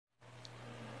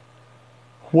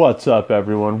What's up,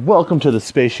 everyone? Welcome to the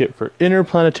spaceship for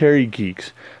Interplanetary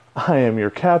Geeks. I am your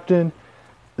captain,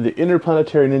 the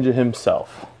Interplanetary Ninja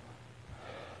himself.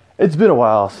 It's been a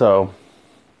while, so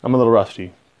I'm a little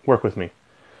rusty. Work with me.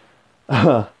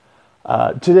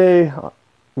 Today,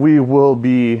 we will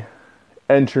be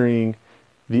entering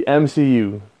the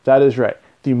MCU. That is right,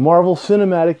 the Marvel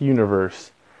Cinematic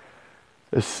Universe,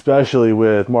 especially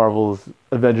with Marvel's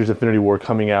Avengers Infinity War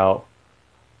coming out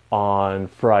on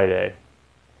Friday.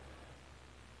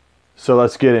 So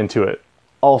let's get into it.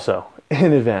 Also,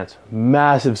 in advance,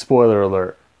 massive spoiler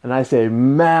alert. And I say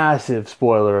massive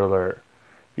spoiler alert.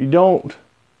 If you don't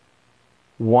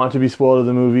want to be spoiled of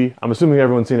the movie, I'm assuming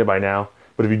everyone's seen it by now,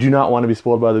 but if you do not want to be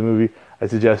spoiled by the movie, I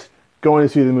suggest going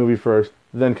to see the movie first,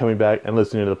 then coming back and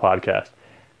listening to the podcast.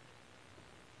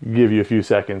 Give you a few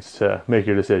seconds to make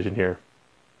your decision here.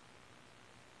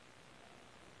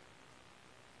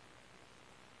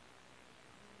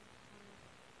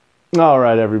 All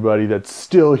right, everybody that's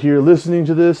still here listening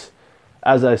to this,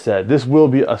 as I said, this will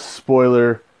be a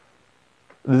spoiler.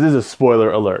 This is a spoiler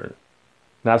alert.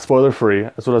 Not spoiler free,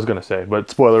 that's what I was going to say, but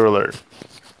spoiler alert.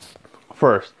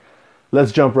 First,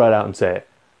 let's jump right out and say it.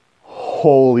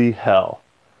 Holy hell.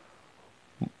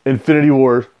 Infinity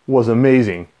War was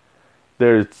amazing.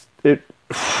 I'm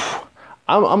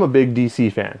a big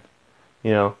DC fan.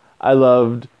 You know, I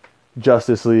loved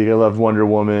Justice League, I loved Wonder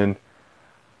Woman,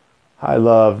 I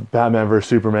love Batman vs.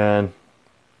 Superman,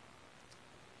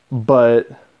 but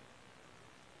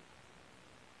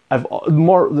the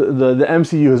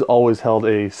MCU has always held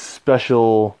a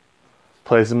special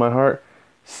place in my heart.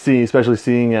 Especially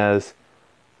seeing as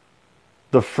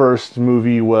the first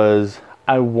movie was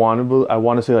I want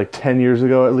to say like 10 years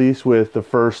ago at least, with the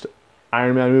first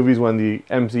Iron Man movies, when the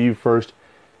MCU first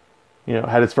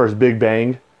had its first big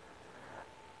bang.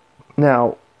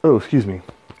 Now,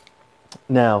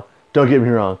 don't get me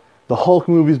wrong, the Hulk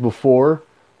movies before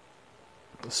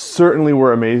certainly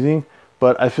were amazing,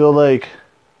 but I feel like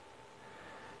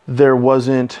there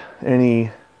wasn't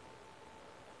any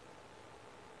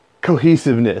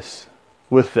cohesiveness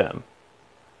with them.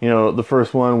 You know, the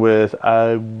first one with,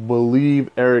 I believe,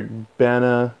 Eric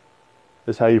Bana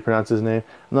is how you pronounce his name.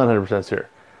 I'm not 100% sure.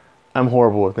 I'm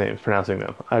horrible with names, pronouncing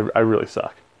them. I really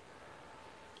suck.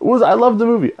 I loved the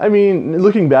movie. I mean,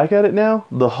 looking back at it now,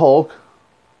 the Hulk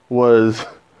was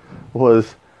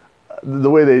the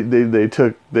way they did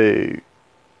the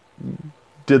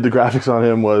graphics on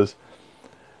him was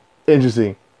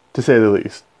interesting, to say the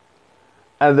least.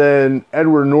 And then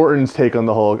Edward Norton's take on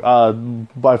the Hulk,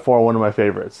 by far one of my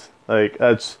favorites. Like,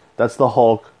 that's the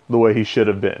Hulk the way he should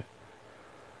have been.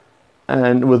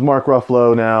 And with Mark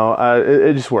Ruffalo now,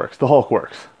 it just works. The Hulk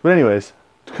works. But anyways,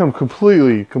 I'm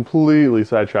completely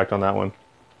sidetracked on that one.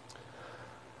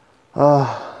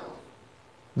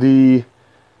 The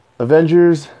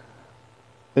Avengers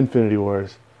Infinity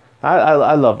Wars. I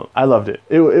love them. I loved it.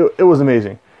 It was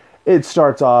amazing. It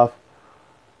starts off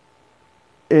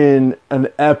in an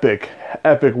epic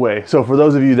way. So for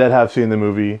those of you that have seen the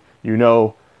movie, you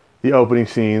know the opening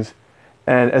scenes.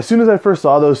 And as soon as I first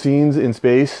saw those scenes in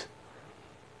space,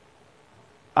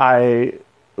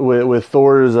 with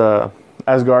Thor's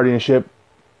Asgardian ship,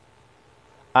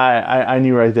 I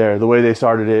knew right there, the way they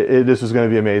started it this was going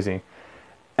to be amazing.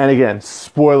 And again,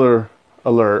 spoiler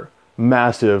alert,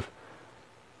 massive.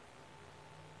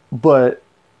 But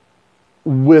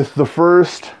with the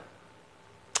first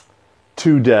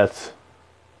two deaths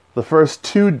of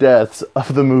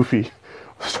the movie,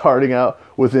 starting out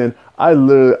within,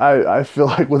 I feel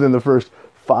like within the first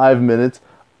 5 minutes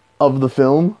of the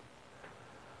film,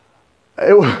 I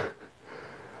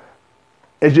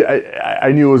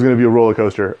knew it was going to be a roller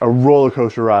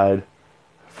coaster ride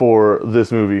for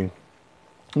this movie.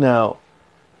 Now,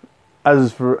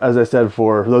 as I said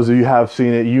before, for those of you who have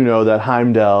seen it, you know that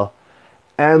Heimdall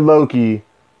and Loki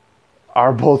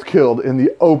are both killed in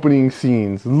the opening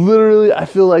scenes. Literally, I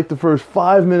feel like the first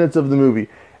 5 minutes of the movie,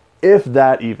 if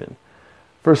that even,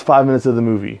 first 5 minutes of the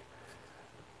movie,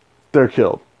 they're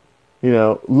killed. You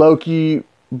know, Loki.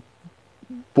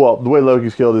 Well, the way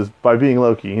Loki's killed is by being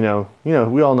Loki. You know,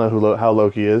 we all know how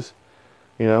Loki is.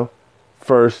 You know,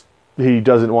 first he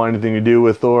doesn't want anything to do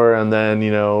with Thor, and then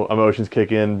emotions kick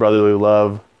in, brotherly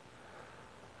love,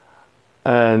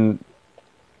 and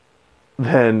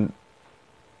then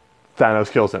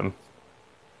Thanos kills him.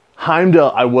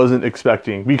 Heimdall, I wasn't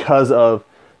expecting, because of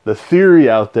the theory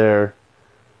out there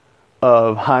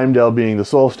of Heimdall being the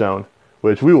Soul Stone,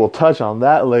 which we will touch on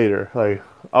that later. Like,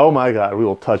 oh my God, we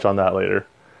will touch on that later.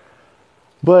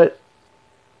 But,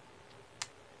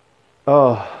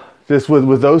 just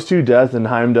with those two deaths and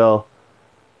Heimdall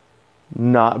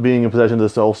not being in possession of the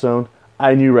Soul Stone,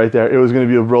 I knew right there it was going to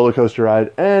be a roller coaster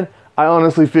ride, and I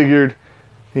honestly figured,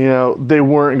 they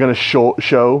weren't going to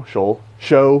show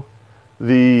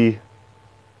the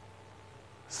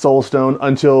Soul Stone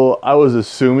until I was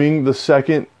assuming the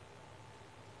second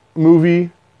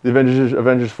movie, the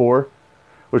Avengers 4,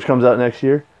 which comes out next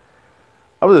year.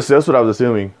 That's what I was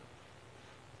assuming.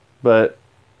 But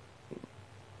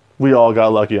we all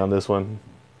got lucky on this one.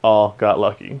 All got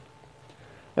lucky.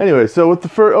 Anyway, so with the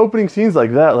first opening scenes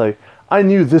like that, like, I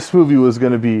knew this movie was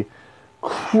going to be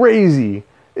crazy.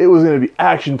 It was going to be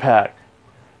action-packed,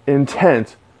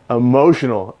 intense,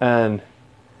 emotional, and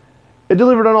it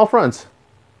delivered on all fronts.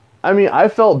 I mean, I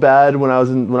felt bad when I was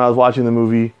watching the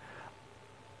movie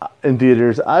in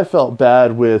theaters. I felt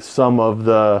bad with some of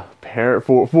the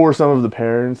for some of the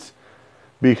parents,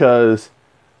 because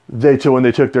when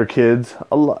they took their kids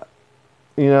a lot,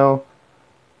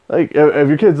 like, if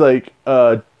your kid's like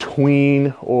a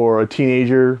tween or a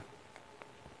teenager,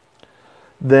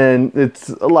 then it's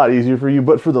a lot easier for you.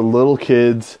 But for the little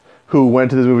kids who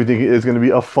went to this movie thinking it's going to be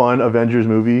a fun Avengers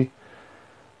movie,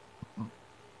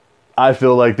 I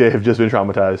feel like they have just been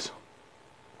traumatized.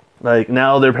 Like,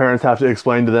 now their parents have to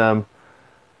explain to them,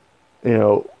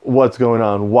 what's going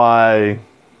on, why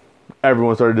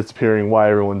everyone started disappearing, why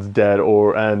everyone's dead,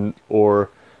 or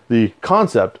the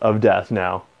concept of death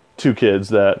now to kids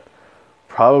that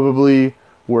probably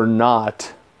were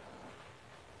not.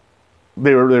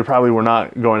 They probably were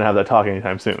not going to have that talk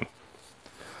anytime soon.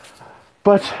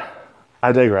 But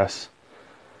I digress.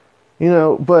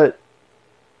 But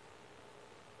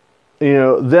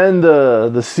then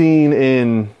the scene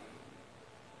in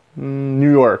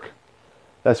New York,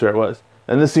 that's where it was.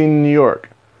 And the scene in New York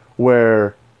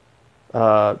where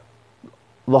the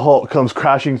Hulk comes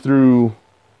crashing through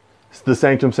the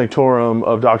Sanctum Sanctorum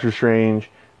of Doctor Strange,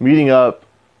 meeting up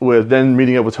with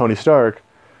Tony Stark.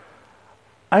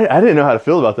 I didn't know how to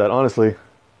feel about that, honestly.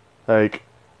 Like,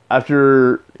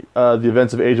 after the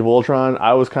events of Age of Ultron,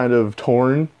 I was kind of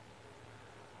torn.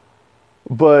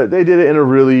 But they did it in a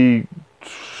really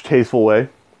tasteful way.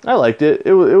 I liked it.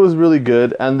 It was really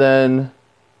good. And then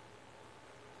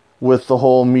with the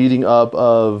whole meeting up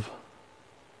of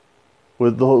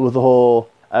with the whole,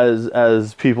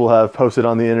 as people have posted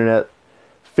on the internet,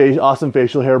 awesome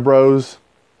facial hair bros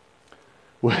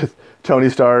with Tony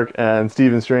Stark and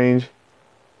Stephen Strange.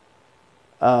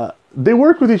 They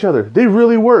worked with each other. They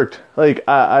really worked. Like,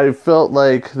 I felt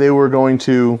like they were going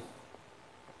to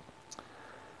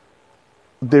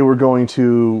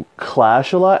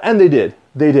clash a lot, and they did,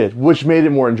 which made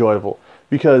it more enjoyable,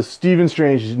 because Stephen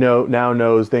Strange now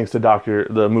knows, thanks to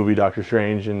the movie Doctor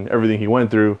Strange and everything he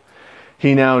went through,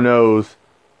 he now knows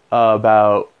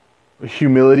about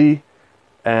humility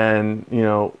and,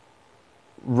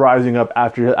 rising up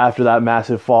after that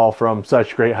massive fall from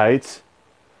such great heights,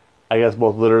 I guess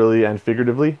both literally and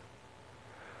figuratively.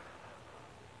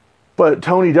 But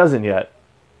Tony doesn't yet,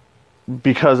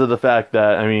 because of the fact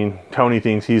that, Tony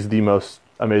thinks he's the most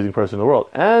amazing person in the world.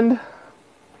 And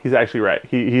he's actually right.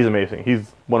 He's amazing.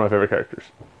 He's one of my favorite characters.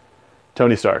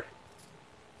 Tony Stark.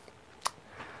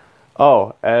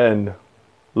 Oh, and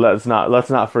let's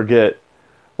not forget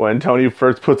when Tony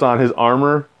first puts on his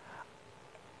armor.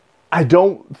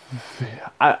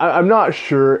 I'm not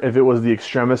sure if it was the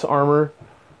Extremis armor,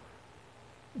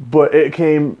 but what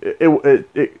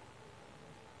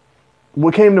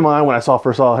came to mind when I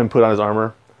first saw him put on his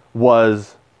armor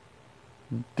was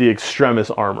the Extremis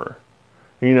armor.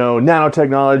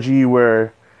 Nanotechnology,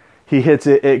 where he hits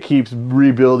it, it keeps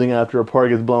rebuilding after a part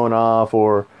gets blown off,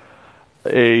 or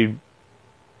a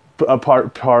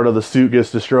part of the suit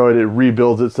gets destroyed, it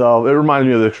rebuilds itself. It reminds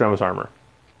me of the Extremis armor.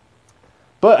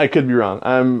 But I could be wrong.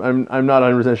 I'm not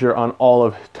 100% sure on all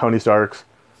of Tony Stark's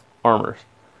armors.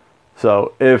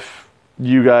 So if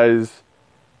you guys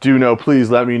do know, please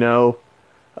let me know.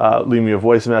 Leave me a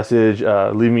voice message.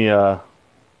 Leave me a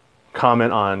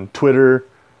comment on Twitter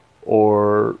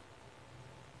or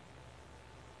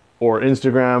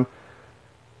Instagram.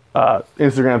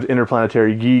 Instagram's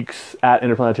Interplanetary Geeks, at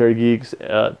Interplanetary Geeks.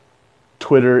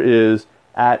 Twitter is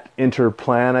at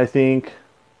Interplan, I think.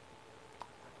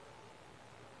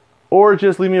 Or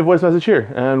just leave me a voice message here,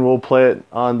 and we'll play it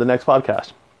on the next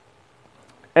podcast.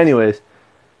 Anyways,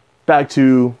 back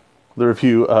to the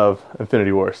review of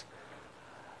Infinity Wars.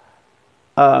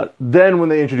 Then when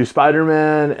they introduced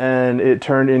Spider-Man, and it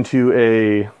turned into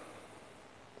a...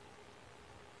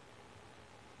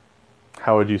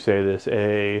 how would you say this?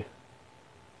 A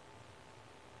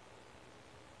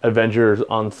Avengers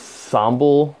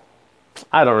ensemble?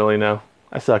 I don't really know.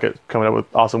 I suck at coming up with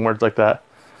awesome words like that.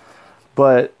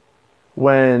 But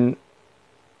when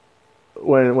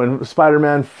when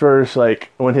Spider-Man first, like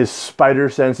when his spider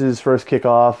senses first kick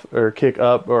off or kick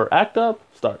up or act up,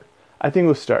 start. I think it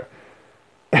was start.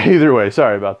 Either way,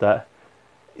 sorry about that.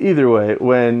 Either way,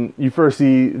 when you first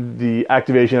see the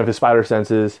activation of his spider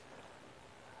senses,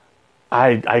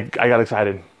 I got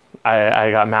excited.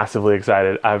 I got massively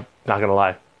excited. I'm not gonna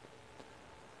lie.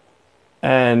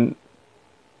 And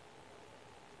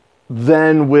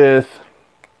then with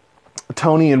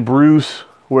Tony and Bruce,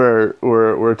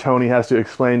 where Tony has to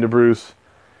explain to Bruce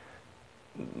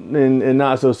in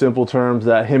not so simple terms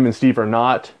that him and Steve are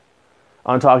not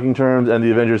on talking terms and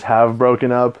the Avengers have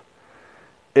broken up,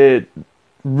 it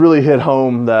really hit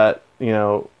home that, you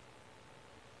know,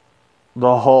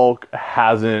 the Hulk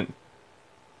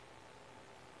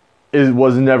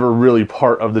was never really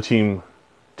part of the team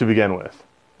to begin with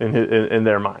in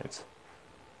their minds.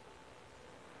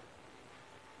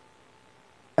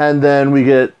 And then we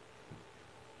get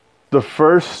the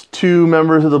first two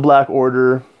members of the Black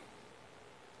Order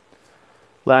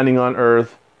landing on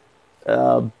Earth.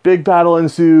 Big battle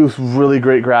ensues, really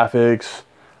great graphics.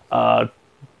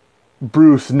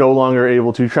 Bruce no longer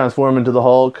able to transform into the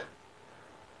Hulk.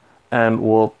 And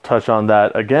we'll touch on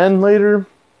that again later.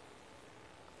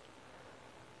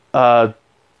 What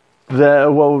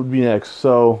would be next?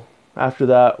 So after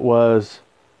that was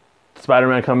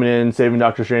Spider-Man coming in, saving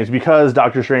Doctor Strange, because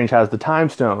Doctor Strange has the Time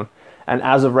Stone. And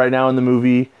as of right now in the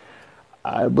movie,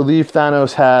 I believe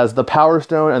Thanos has the Power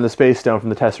Stone and the Space Stone from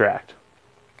the Tesseract.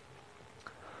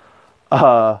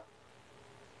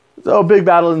 So big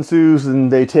battle ensues,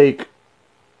 and they take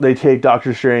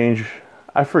Doctor Strange.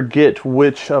 I forget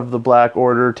which of the Black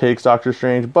Order takes Doctor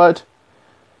Strange, but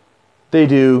they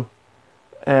do.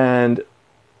 And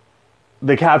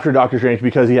they capture Doctor Strange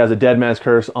because he has a dead man's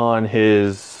curse on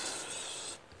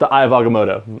the Eye of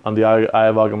Agamotto. On the Eye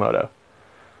of Agamotto.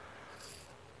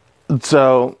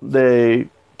 So they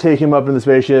take him up in the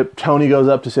spaceship. Tony goes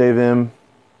up to save him.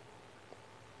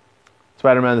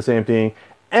 Spider-Man, the same thing.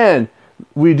 And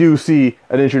we do see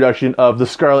an introduction of the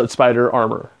Scarlet Spider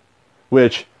armor,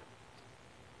 which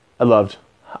I loved.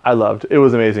 It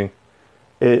was amazing.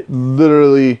 It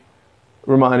literally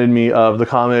reminded me of the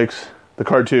comics, the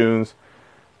cartoons,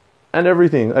 and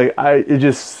everything.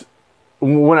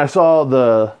 When I saw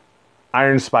the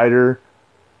Iron Spider,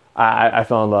 I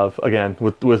fell in love again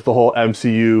with the whole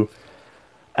MCU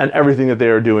and everything that they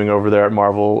are doing over there at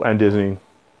Marvel and Disney.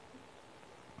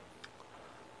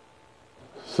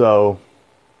 So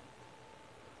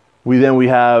we're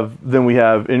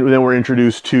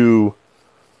introduced to,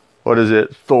 what is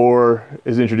it? Thor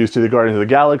is introduced to the Guardians of the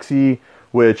Galaxy,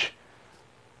 which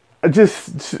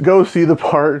just go see the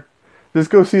part. Just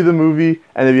go see the movie,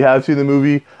 and if you have seen the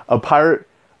movie, a pirate.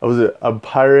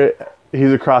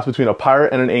 He's a cross between a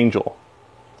pirate and an angel.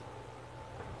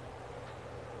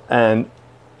 And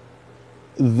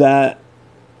that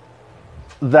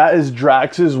is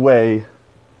Drax's way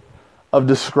of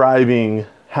describing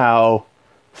how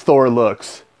Thor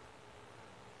looks.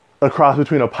 A cross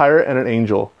between a pirate and an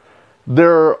angel.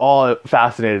 They're all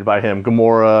fascinated by him.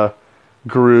 Gamora,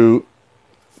 Groot.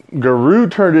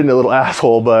 Groot turned into a little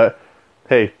asshole, but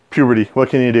hey, puberty, what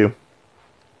can you do?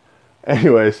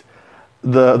 Anyways,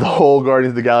 the whole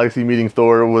Guardians of the Galaxy meeting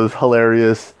Thor was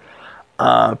hilarious.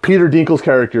 Peter Dinklage's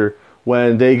character,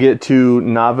 when they get to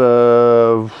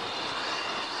Nava,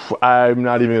 I'm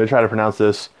not even going to try to pronounce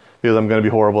this because I'm going to be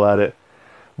horrible at it.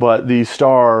 But the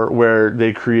star where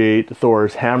they create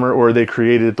Thor's hammer, or they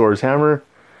created Thor's hammer,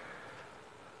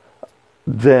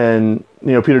 then,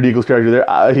 you know, Peter Dinklage's character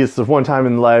there, he's the one time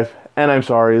in life, and I'm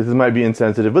sorry, this might be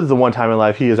insensitive, but this is the one time in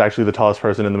life he is actually the tallest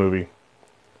person in the movie.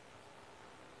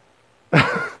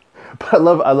 But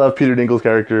I love Peter Dinklage's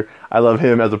character. I love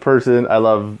him as a person. I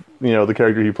love, you know, the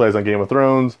character he plays on Game of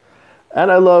Thrones,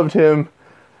 and I loved him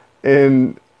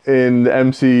in the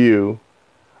MCU.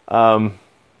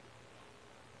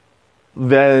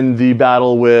 Then the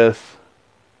battle with,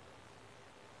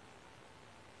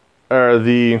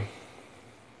 God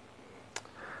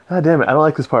damn it, I don't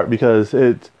like this part because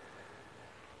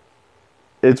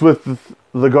it's with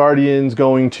the Guardians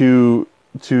going to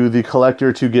the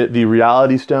Collector to get the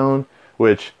Reality Stone,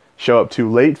 which show up too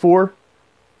late for.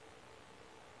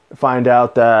 Find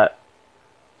out that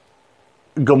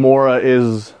Gamora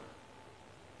is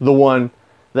the one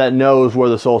that knows where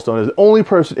the Soul Stone is. The only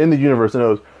person in the universe that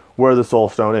knows where the Soul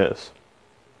Stone is.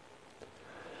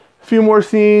 A few more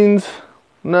scenes.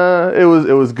 Nah, it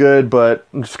was good, but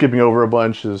I'm skipping over a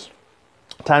bunch is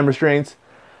time restraints.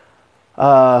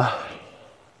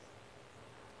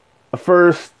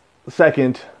 First,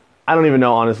 second, I don't even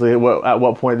know honestly at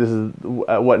what point this is,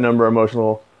 at what number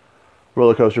emotional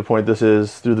roller coaster point this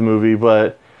is through the movie,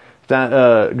 but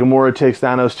Gamora takes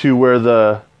Thanos to where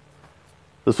the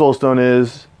Soul Stone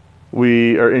is.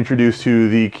 We are introduced to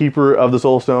the keeper of the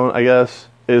Soul Stone, I guess,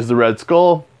 is the Red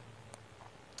Skull.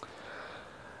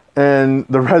 And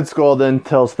the Red Skull then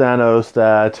tells Thanos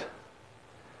that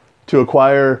to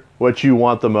acquire what you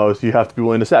want the most, you have to be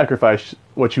willing to sacrifice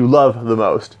what you love the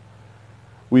most.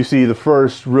 We see the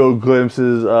first real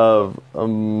glimpses of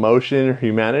emotion or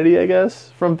humanity, I guess,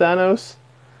 from Thanos.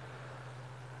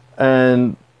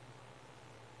 And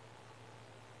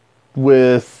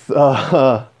with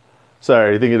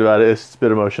sorry, thinking about it, it's a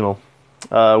bit emotional.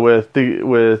 With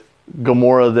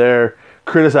Gamora there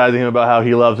criticizing him about how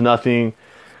he loves nothing,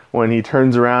 when he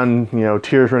turns around,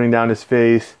 tears running down his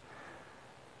face.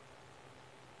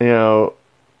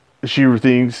 She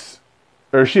thinks,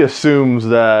 or she assumes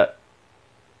that,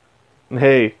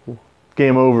 hey,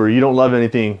 game over. You don't love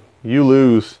anything. You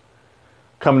lose.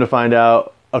 Come to find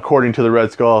out, according to the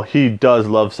Red Skull, he does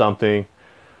love something.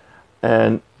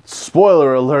 And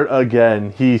spoiler alert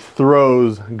again, he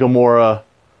throws Gamora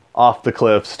off the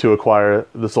cliffs to acquire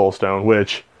the Soul Stone,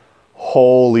 which,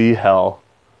 holy hell.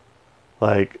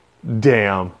 Like,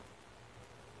 damn.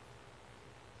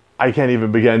 I can't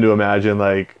even begin to imagine,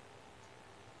 like,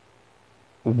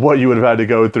 what you would have had to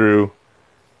go through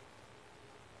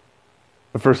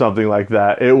for something like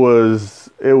that. It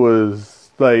was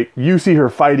like, you see her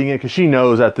fighting it because she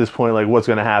knows at this point, like, what's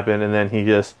going to happen, and then he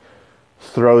just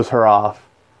throws her off.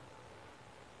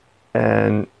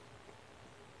 And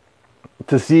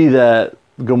to see that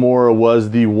Gamora was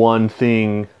the one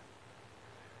thing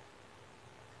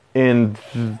in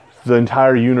the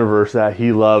entire universe that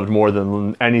he loved more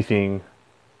than anything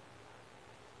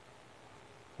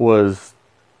was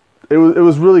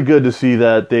really good to see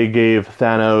that they gave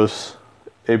Thanos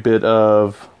a bit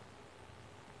of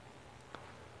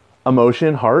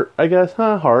emotion, heart, I guess,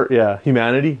 heart, yeah,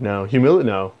 humanity,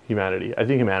 humanity, I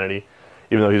think humanity,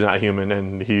 even though he's not human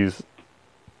and he's,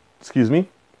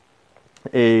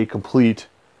 a complete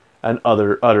and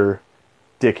utter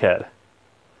dickhead.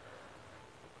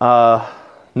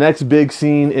 Next big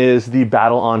scene is the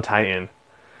battle on Titan.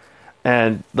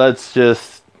 And let's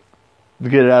just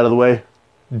get it out of the way.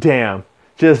 Damn.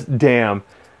 Just damn.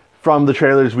 From the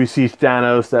trailers, we see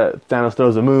Thanos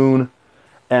throws a moon,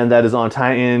 and that is on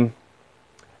Titan.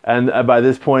 And by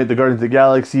this point, the Guardians of the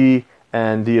Galaxy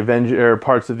and the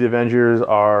parts of the Avengers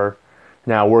are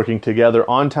now working together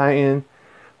on Titan,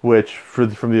 which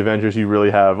from the Avengers, you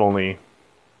really have only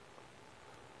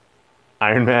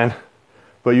Iron Man.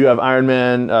 But you have Iron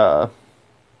Man,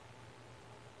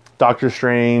 Doctor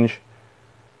Strange,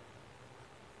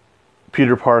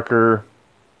 Peter Parker,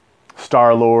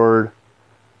 Star-Lord,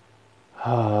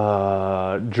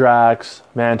 Drax,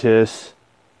 Mantis,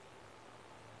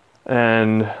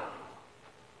 and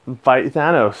fight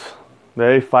Thanos.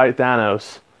 They fight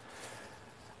Thanos.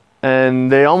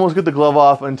 And they almost get the glove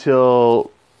off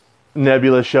until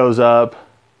Nebula shows up.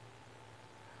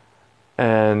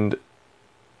 And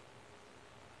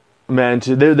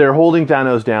they're holding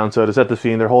Thanos down. So to set the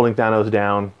scene, they're holding Thanos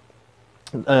down.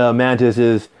 Mantis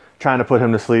is trying to put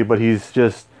him to sleep, but he's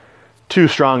just too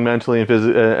strong mentally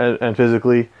and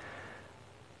physically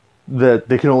that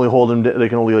they can only hold him. They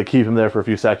can only keep him there for a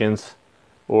few seconds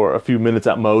or a few minutes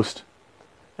at most.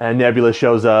 And Nebula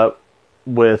shows up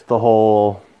with the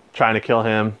whole trying to kill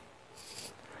him.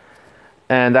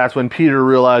 And that's when Peter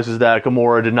realizes that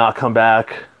Gamora did not come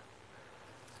back.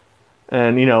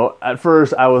 And, at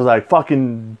first I was like,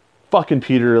 fucking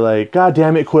Peter, like, God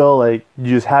damn it, Quill, like, you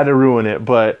just had to ruin it.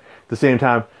 But at the same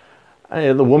time,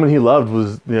 the woman he loved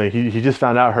was, he just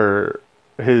found out her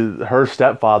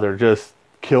stepfather just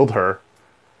killed her.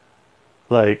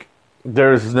 Like,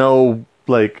 there's no,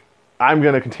 like, I'm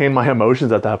going to contain my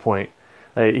emotions at that point.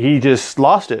 Like, he just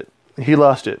lost it. He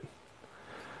lost it.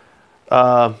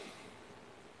 And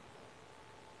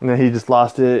then he just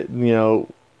lost it,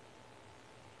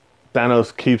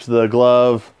 Thanos keeps the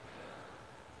glove.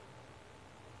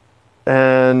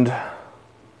 And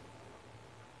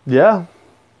yeah.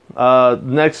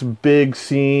 Next big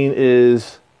scene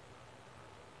is,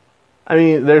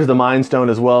 there's the Mind Stone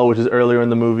as well, which is earlier in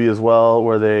the movie as well,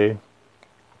 where they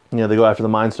go after the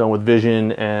Mind Stone with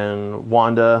Vision and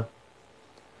Wanda.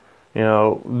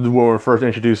 When we're first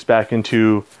introduced back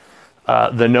into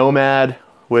the Nomad,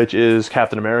 which is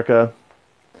Captain America,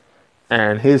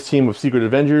 and his team of Secret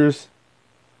Avengers.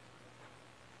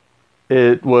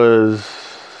 It was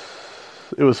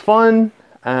fun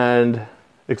and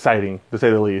exciting, to say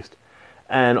the least.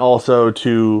 And also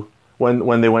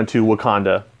when they went to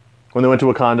Wakanda. When they went to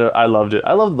Wakanda, I loved it.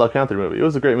 I loved the Black Panther movie. It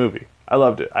was a great movie. I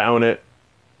loved it. I own it.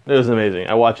 It was amazing.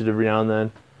 I watch it every now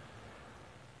and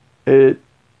then.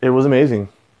 it was amazing.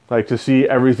 Like, to see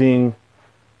everything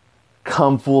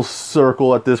come full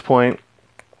circle at this point.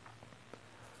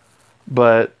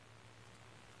 But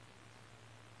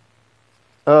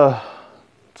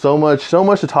so much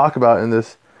to talk about in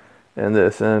this,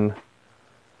 and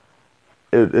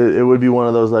it would be one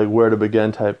of those like where to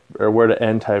begin type or where to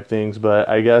end type things. But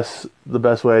I guess the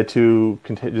best way to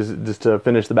continue, just to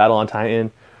finish the battle on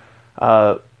Titan,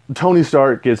 Tony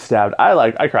Stark gets stabbed.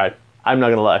 I cried. I'm not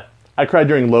gonna lie. I cried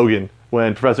during Logan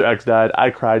when Professor X died. I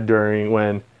cried during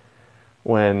when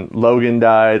Logan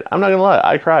died. I'm not gonna lie.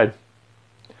 I cried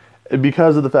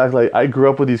because of the fact, like, I grew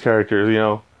up with these characters. You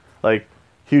know, like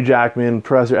Hugh Jackman,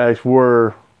 Professor X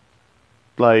were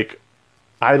like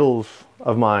idols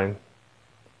of mine.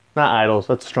 Not idols.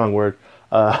 That's a strong word.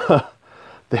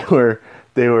 They were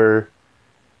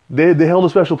they held a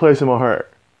special place in my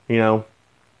heart. You know,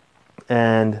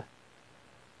 and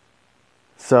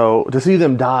so to see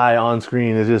them die on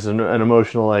screen is just an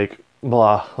emotional, like,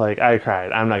 blah. Like, I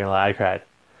cried. I'm not gonna lie, I cried.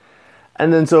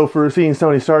 And then so for seeing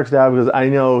Tony Stark's dad, because I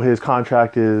know his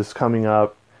contract is coming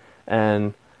up,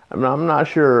 and I'm not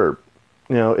sure,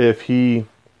 you know, if he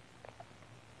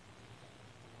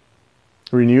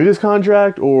renewed his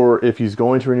contract or if he's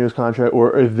going to renew his contract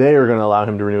or if they are going to allow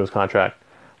him to renew his contract.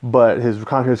 But his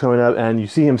contract is coming up, and you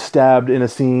see him stabbed in a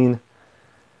scene,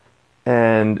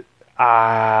 and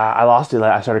I lost it.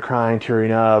 Like, I started crying,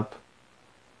 tearing up.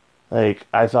 Like,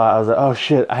 I was like, oh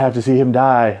shit, I have to see him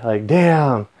die. Like,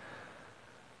 damn.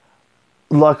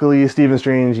 Luckily, Stephen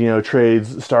Strange, you know,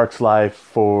 trades Stark's life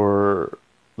for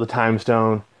the Time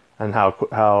Stone and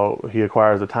how he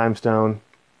acquires the Time Stone.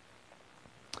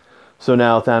 So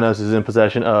now Thanos is in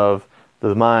possession of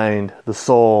the mind, the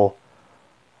soul,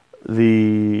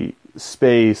 the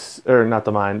space, or not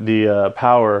the mind, the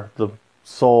power, the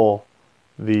soul,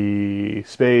 the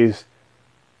space,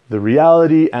 the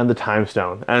reality, and the Time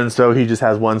Stone. And so he just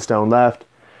has one stone left.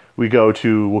 We go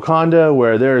to Wakanda,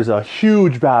 where there's a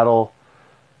huge battle.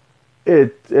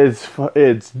 It's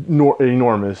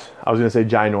enormous. I was going to say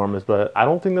ginormous, but I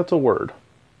don't think that's a word.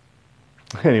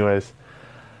 Anyways,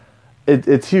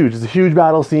 it's huge. It's a huge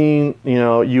battle scene. You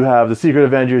know, you have the Secret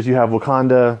Avengers, you have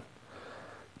Wakanda.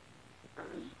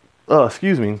 Oh,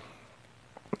 excuse me.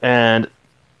 And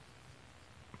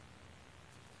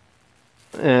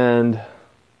you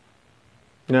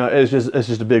know, it's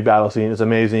just a big battle scene. It's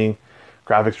amazing.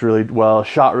 Graphics really well,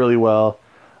 shot really well.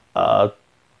 The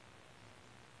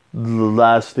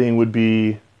last thing would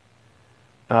be,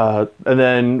 and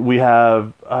then we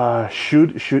have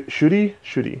Shuri.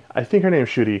 I think her name's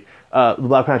Shuri.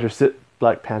 Black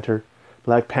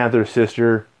Panther's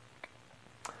sister,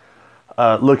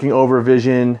 looking over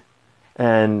Vision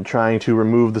and trying to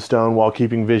remove the stone while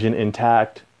keeping Vision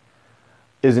intact.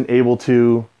 Isn't able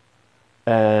to,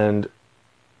 and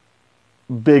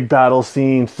big battle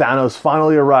scene. Thanos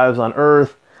finally arrives on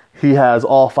Earth. He has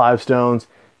all 5 stones.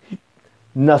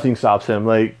 Nothing stops him.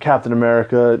 Like Captain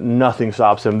America, nothing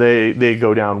stops him. They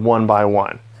go down one by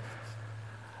one.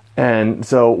 And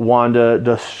so Wanda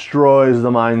destroys the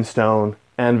Mind Stone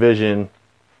and Vision,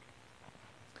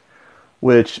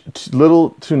 which,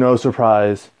 little to no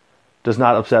surprise, does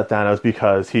not upset Thanos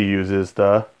because he uses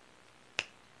the...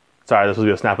 Sorry, this will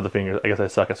be a snap of the fingers. I guess I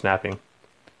suck at snapping.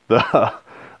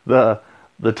 The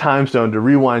Time Stone to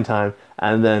rewind time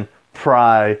and then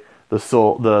pry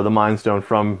the Mind Stone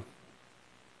from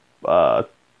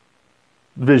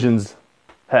Vision's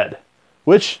head,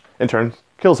 which in turn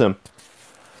kills him.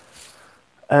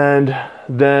 And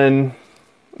then,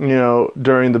 you know,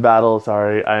 during the battle,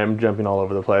 sorry, I am jumping all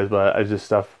over the place, but I have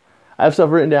stuff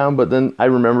written down, but then I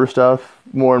remember stuff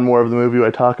more and more of the movie when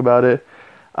I talk about it.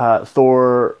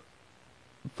 Thor,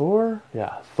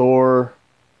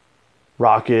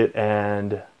 Rocket,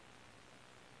 and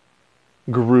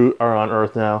Groot are on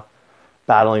Earth now,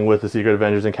 battling with the Secret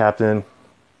Avengers and Captain.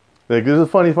 Like, there's a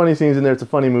funny scenes in there. It's a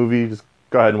funny movie. Just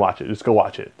go ahead and watch it. Just go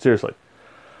watch it. Seriously.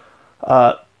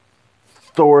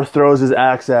 Thor throws his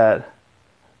axe at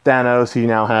Thanos. He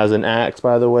now has an axe,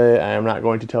 by the way. I am not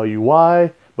going to tell you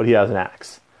why, but he has an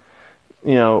axe.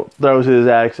 You know, throws his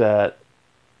axe at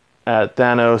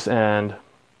Thanos and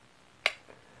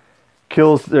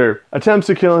attempts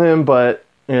to kill him, but,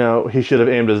 you know, he should have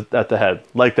aimed at the head,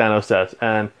 like Thanos says.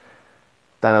 And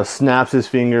Thanos snaps his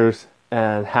fingers,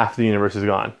 and half the universe is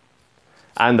gone.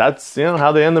 And that's, you know,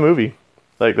 how they end the movie.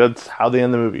 Like, that's how they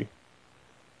end the movie.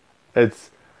 It's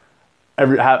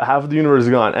half of the universe is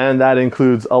gone, and that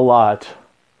includes a lot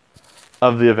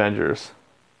of the Avengers.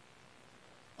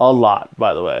 A lot,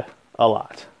 by the way. A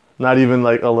lot. Not even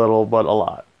like a little, but a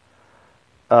lot.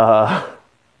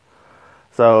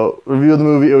 So, review of the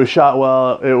movie. It was shot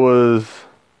well. It was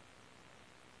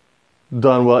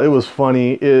done well. It was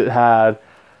funny. It had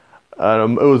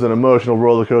it was an emotional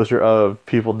roller coaster of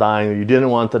people dying that you didn't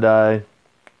want to die,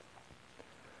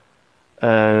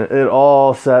 and it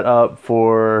all set up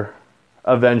for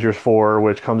Avengers 4,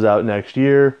 which comes out next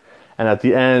year. And at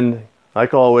the end,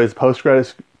 like always,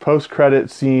 post-credit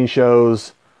scene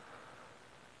shows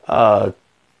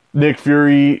Nick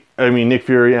Fury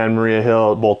and Maria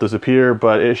Hill both disappear,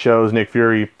 but it shows Nick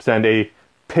Fury send a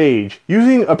page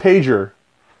using a pager,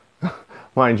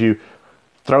 mind you,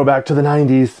 throwback to the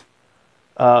 90s.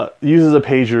 Uses a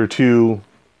pager to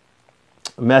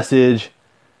message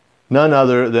none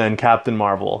other than Captain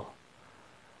Marvel.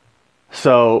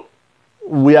 So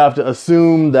we have to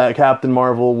assume that Captain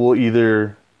Marvel will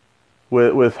either,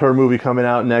 with her movie coming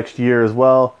out next year as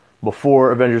well,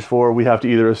 before Avengers 4, we have to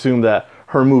either assume that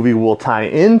her movie will tie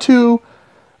into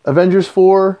Avengers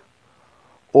 4,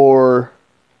 or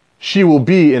she will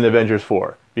be in Avengers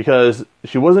 4, because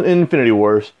she wasn't in Infinity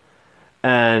Wars,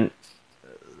 and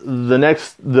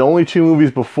the only two movies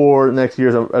before next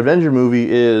year's Avenger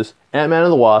movie is Ant-Man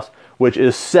and the Wasp, which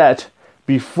is set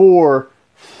before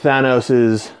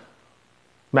Thanos'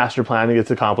 master plan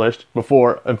gets accomplished,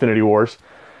 before Infinity Wars,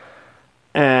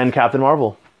 and Captain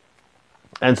Marvel.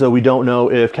 And so we don't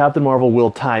know if Captain Marvel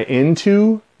will tie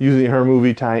into, using her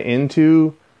movie tie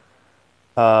into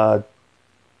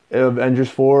Avengers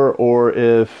 4, or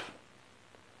if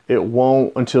it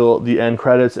won't until the end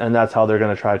credits, and that's how they're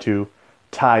going to try to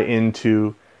tie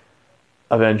into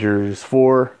Avengers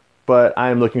 4. But I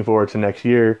am looking forward to next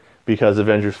year, because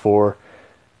Avengers 4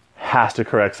 has to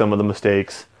correct some of the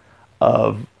mistakes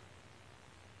of,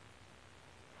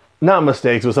 not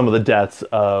mistakes, but some of the deaths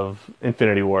of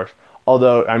Infinity Wars.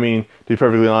 Although, I mean, to be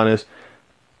perfectly honest,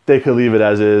 they could leave it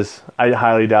as is. I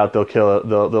highly doubt they'll kill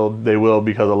it. They will,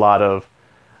 because a lot of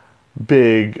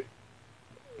big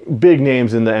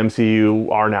names in the MCU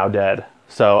are now dead.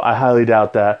 So I highly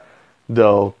doubt that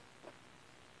they'll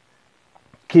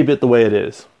keep it the way it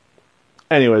is.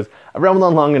 Anyways, I've rambled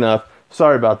on long enough.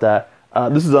 Sorry about that.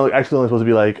 This is actually only supposed to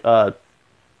be like a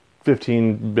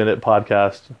 15-minute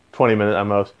podcast, 20-minute at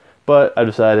most. But I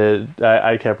decided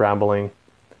I kept rambling.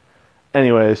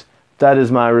 Anyways, that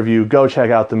is my review. Go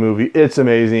check out the movie. It's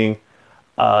amazing.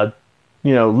 Let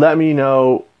me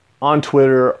know on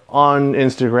Twitter, on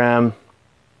Instagram,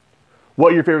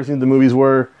 what your favorite scenes of the movies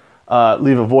were.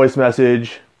 Leave a voice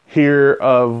message here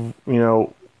of,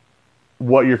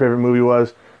 what your favorite movie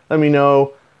was. Let me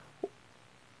know,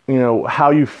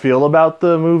 how you feel about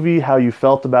the movie, how you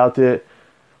felt about it,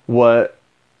 what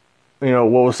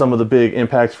was some of the big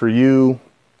impacts for you.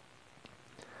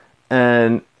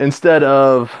 And instead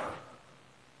of,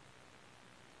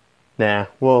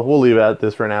 we'll leave it at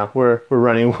this for now. We're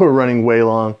running way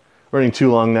long, running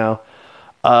too long now.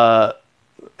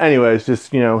 Anyways, just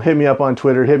hit me up on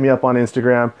Twitter, hit me up on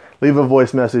Instagram, leave a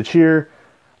voice message here.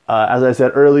 As I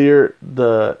said earlier,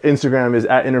 the Instagram is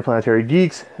at Interplanetary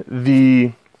Geeks.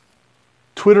 The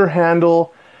Twitter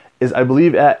handle is, I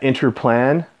believe, at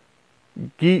Interplan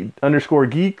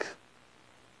 _geeks.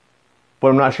 But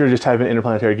I'm not sure. Just type in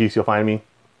Interplanetary Geeks, you'll find me.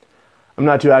 I'm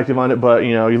not too active on it, but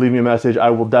you leave me a message,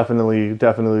 I will definitely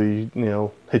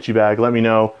hit you back. Let me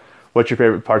know what your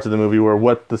favorite parts of the movie were,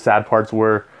 what the sad parts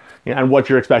were, and what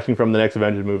you're expecting from the next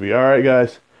Avengers movie. All right,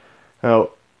 guys. Now,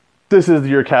 this is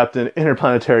your Captain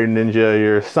Interplanetary Ninja.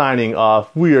 You're signing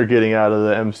off. We are getting out of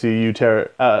the MCU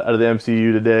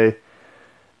today.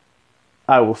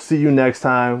 I will see you next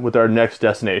time with our next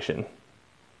destination.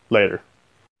 Later.